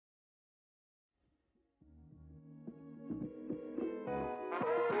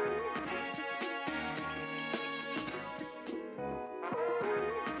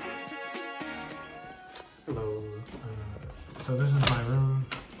So this is my room.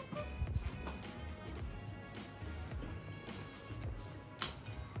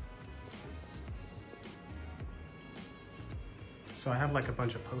 So I have like a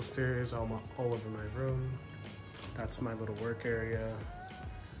bunch of posters all over my room. That's my little work area.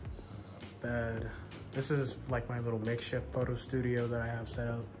 Bed. This is like my little makeshift photo studio that I have set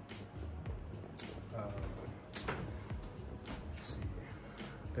up. Let's see.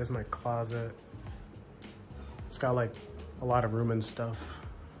 There's my closet. It's got like a lot of room and stuff.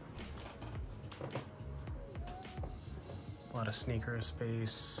 A lot of sneaker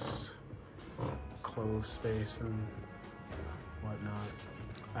space, clothes space, and whatnot.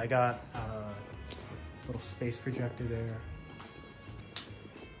 I got a little space projector there.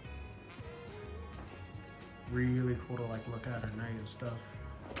 Really cool to like look at at night and stuff.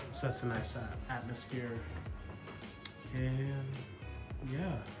 Sets a nice atmosphere. And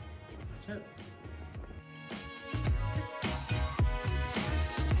yeah, that's it.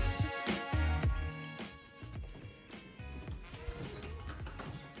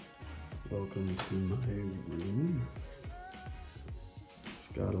 Welcome to my room.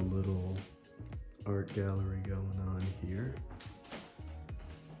 Got a little art gallery going on here.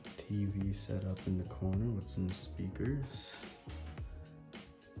 TV set up in the corner with some speakers.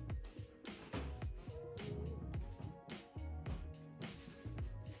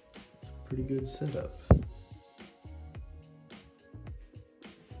 It's a pretty good setup.